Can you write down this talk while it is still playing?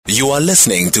You are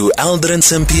listening to Aldrin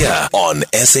Sampear on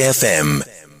SAFM.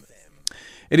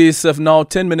 It is now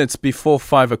 10 minutes before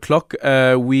 5 o'clock.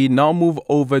 We now move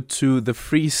over to the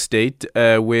Free State,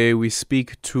 where we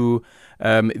speak to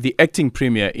the acting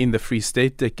premier in the Free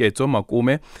State, Ketso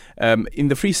Makume. In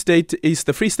the Free State, is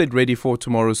the Free State ready for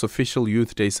tomorrow's official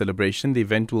Youth Day celebration? The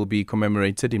event will be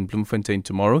commemorated in Bloemfontein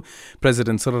tomorrow.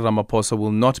 President Cyril Ramaphosa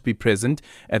will not be present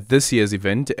at this year's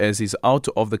event as he's out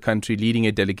of the country leading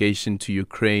a delegation to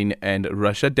Ukraine and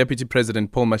Russia. Deputy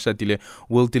President Paul Mashatile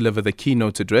will deliver the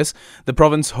keynote address. The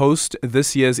province host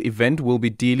this year's event will be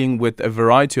dealing with a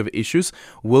variety of issues.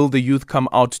 Will the youth come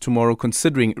out tomorrow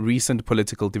considering recent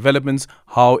political developments?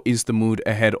 How is the mood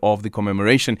ahead of the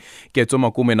commemoration? Ketso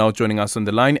Makume now joining us on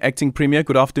the line. Acting Premier,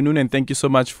 good afternoon and thank you so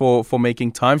much for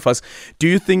making time for us. Do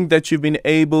you think that you've been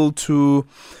able to,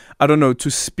 to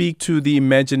speak to the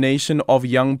imagination of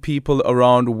young people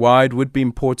around why it would be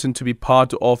important to be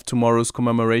part of tomorrow's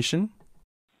commemoration?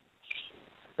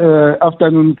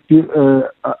 Afternoon,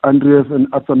 Andreas, and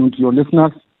afternoon to your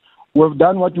listeners. We've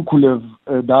done what you could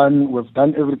have done. We've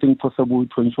done everything possible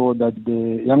to ensure that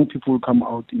the young people come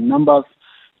out in numbers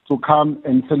to come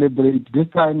and celebrate this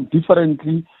time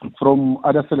differently from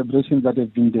other celebrations that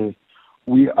have been there.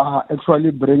 We are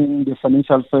actually bringing the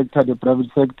financial sector, the private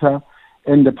sector,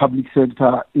 and the public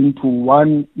sector into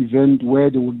one event where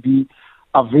there will be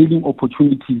availing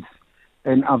opportunities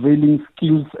and availing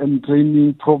skills and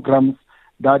training programs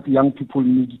that young people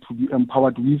need to be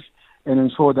empowered with, and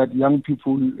ensure that young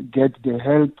people get the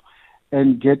help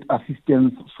and get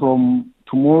assistance from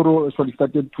tomorrow, actually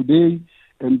started today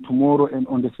and tomorrow and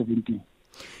on the 17th.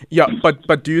 Yeah,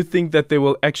 but do you think that they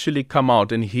will actually come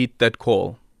out and heed that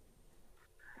call?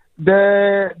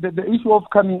 The issue of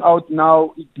coming out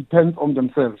now, it depends on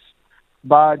themselves.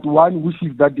 But one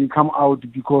wishes that they come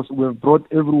out because we've brought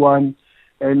everyone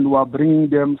and we're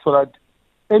bringing them so that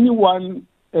anyone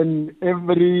and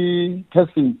every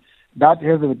person that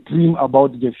has a dream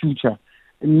about the future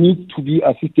needs to be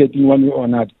assisted in one way or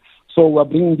another. So we're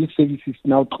bringing these services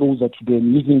now closer to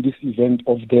them using this event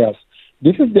of theirs.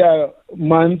 This is their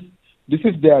month, this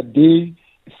is their day,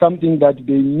 something that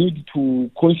they need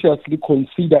to consciously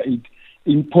consider it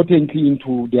importantly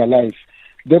into their life.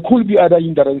 There could be other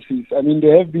hindrances. I mean,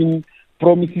 there have been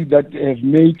promises that they have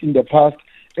made in the past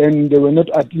and they were not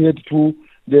adhered to.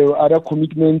 There were other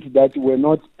commitments that were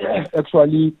not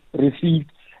actually received,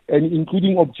 and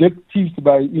including objectives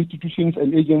by institutions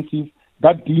and agencies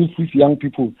that deals with young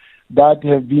people that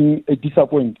have been a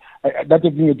disappointment.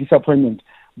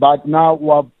 But now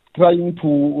we're trying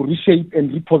to reshape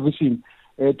and reposition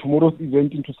tomorrow's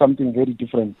event into something very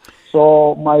different.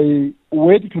 So my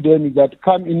word to them is that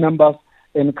come in numbers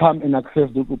and come and access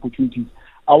those opportunities.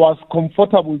 I was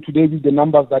comfortable today with the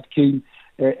numbers that came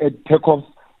at takeoffs,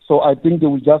 so I think they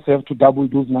will just have to double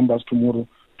those numbers tomorrow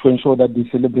to ensure that they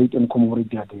celebrate and commemorate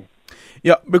their day.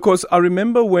 Yeah, because I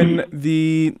remember when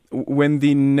the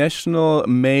National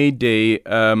May Day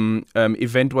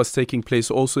event was taking place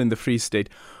also in the Free State,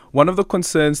 one of the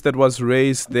concerns that was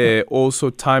raised there also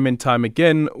time and time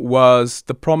again was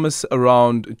the promise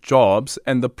around jobs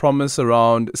and the promise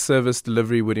around service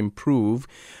delivery would improve.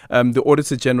 The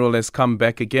Auditor General has come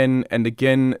back again and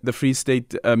again. The Free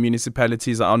State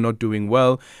municipalities are not doing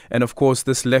well. And of course,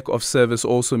 this lack of service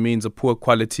also means a poor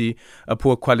quality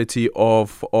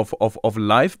of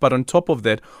life. But on top of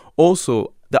that,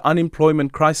 also the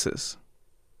unemployment crisis.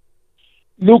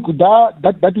 Look,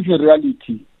 that is a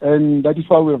reality, and that is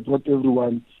why we have brought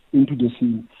everyone into the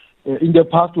scene. In the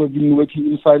past, we have been working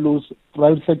in silos.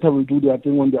 Private sector will do their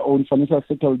thing on their own. Financial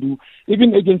sector will do.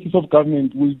 Even agencies of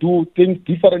government will do things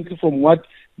differently from what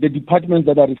the departments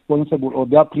that are responsible or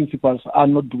their principals are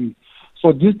not doing.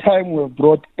 So this time, we have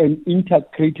brought an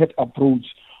integrated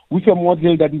approach with a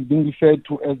model that is being referred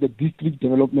to as the district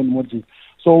development model.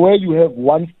 So where you have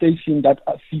one station that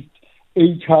assists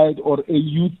a child or a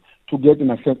youth to get an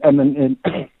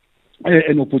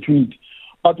opportunity.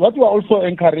 But what we are also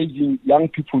encouraging young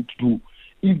people to do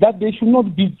is that they should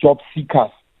not be job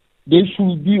seekers. They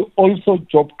should be also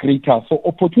job creators. So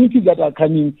opportunities that are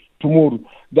coming tomorrow,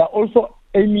 they are also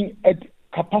aiming at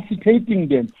capacitating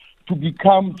them to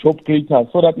become job creators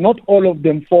so that not all of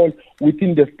them fall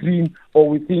within the stream or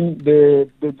within the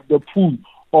pool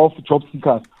of job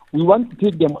seekers. We want to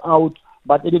take them out,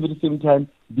 but at the same time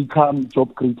become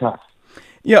job creators.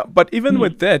 Yeah, but even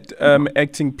with that,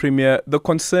 Acting Premier, the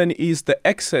concern is the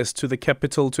access to the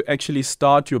capital to actually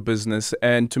start your business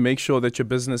and to make sure that your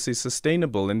business is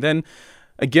sustainable. And then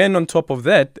again, on top of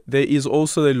that, there is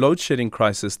also the load shedding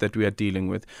crisis that we are dealing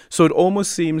with. So it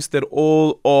almost seems that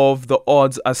all of the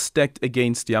odds are stacked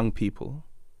against young people.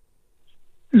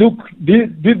 Look,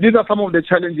 these are some of the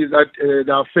challenges that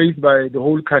are faced by the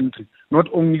whole country, not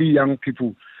only young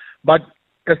people. But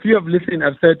as you have listened,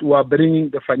 I've said we are bringing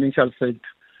the financial sector.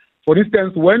 For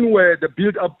instance, when were the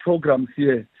build-up programs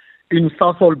here in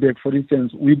Sasolburg, for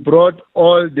instance, we brought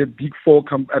all the big four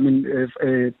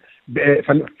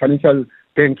financial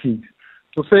banking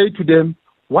to say to them,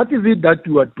 what is it that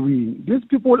you are doing? These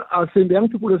people are saying, the young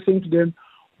people are saying to them,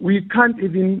 we can't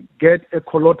even get a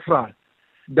collateral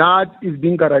that is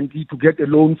being guaranteed to get a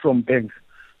loan from banks.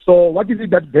 So what is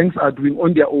it that banks are doing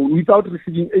on their own without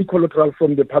receiving a collateral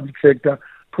from the public sector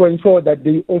to ensure that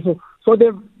they also... So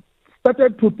they've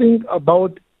started to think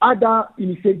about other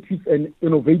initiatives and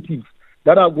innovatives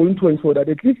that are going to ensure that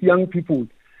at least young people,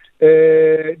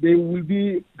 they will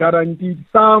be guaranteed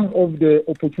some of the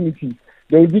opportunities.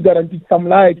 They will be guaranteed some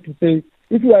light to say,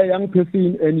 if you are a young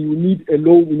person and you need a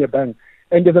loan in a bank,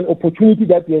 and there's an opportunity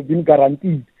that you have been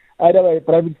guaranteed, either by the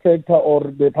private sector or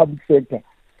the public sector,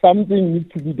 something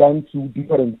needs to be done to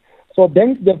difference. So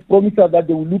banks, they've promised us that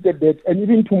they will look at that, and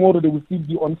even tomorrow they will still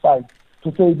be on site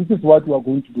to say, this is what we are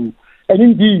going to do. And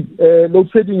indeed, load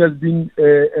shedding has been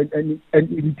an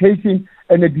irritation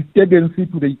and a disturbance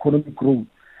to the economic growth.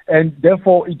 And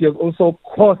therefore, it has also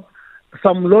caused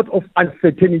some lot of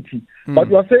uncertainty. But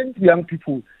we are saying to young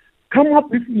people, come up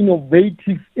with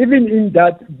innovative, even in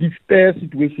that despair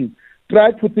situation.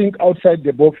 Try to think outside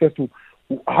the box as to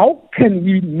how can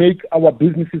we make our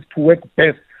businesses to work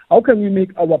best? How can we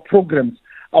make our programs,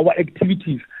 our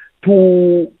activities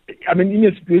in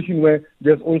a situation where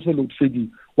there's also load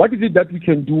shedding? What is it that we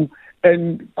can do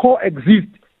and coexist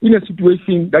in a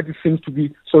situation that it seems to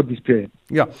be so despair?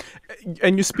 Yeah,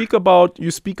 and you speak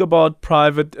about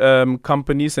private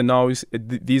companies, and now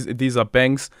these are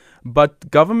banks,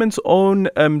 but government's own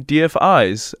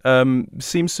DFIs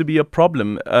seems to be a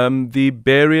problem. The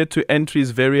barrier to entry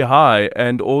is very high,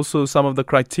 and also some of the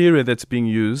criteria that's being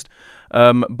used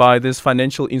by these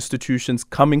financial institutions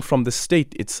coming from the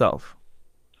state itself.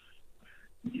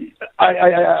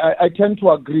 I tend to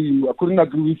agree. I couldn't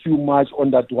agree with you much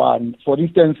on that one. For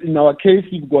instance, in our case,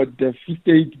 we've got the Free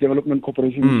State Development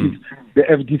Corporation, which is the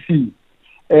FDC.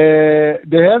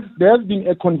 There has been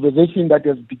a conversation that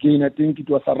has begun, I think it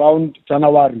was around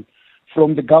January,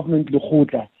 from the government,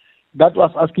 Lekgotla, that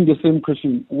was asking the same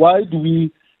question. Why do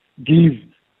we give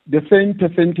the same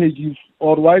percentages,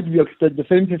 or why do we expect the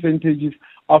same percentages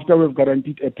after we've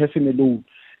guaranteed a personal loan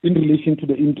in relation to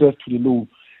the interest to the loan?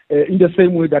 In the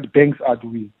same way that banks are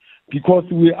doing, because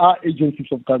we are agencies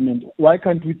of government. Why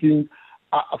can't we think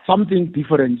something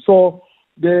different? So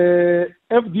the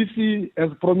FDC has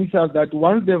promised us that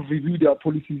once they've reviewed their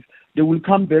policies, they will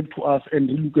come back to us and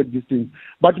relook at these things.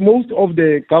 But most of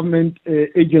the government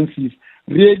agencies,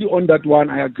 really on that one,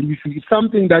 I agree with you. It's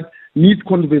something that needs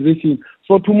conversation.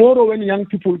 So tomorrow when young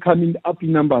people come in up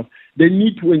in numbers, they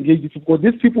need to engage with, because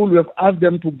these people, we have asked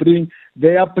them to bring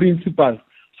their principals,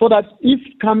 so that if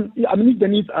the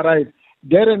needs arise,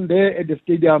 there and there at the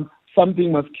stadium,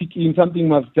 something must kick in, something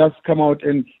must just come out,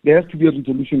 and there has to be a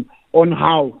resolution on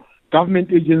how government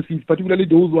agencies, particularly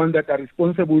those ones that are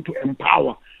responsible to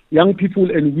empower young people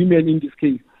and women in this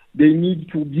case, they need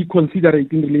to be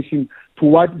considerate in relation to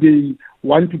what they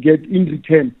want to get in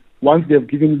return once they've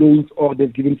given loans or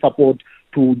they've given support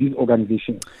to these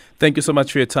organizations. Thank you so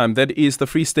much for your time. That is the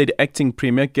Free State Acting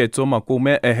Premier, Ketso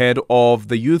Makume, ahead of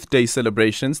the Youth Day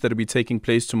celebrations that will be taking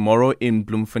place tomorrow in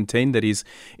Bloemfontein, that is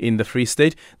in the Free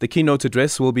State. The keynote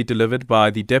address will be delivered by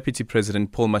the Deputy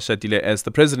President, Paul Mashatile, as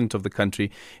the President of the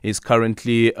country is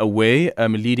currently away,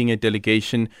 leading a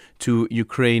delegation to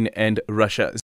Ukraine and Russia.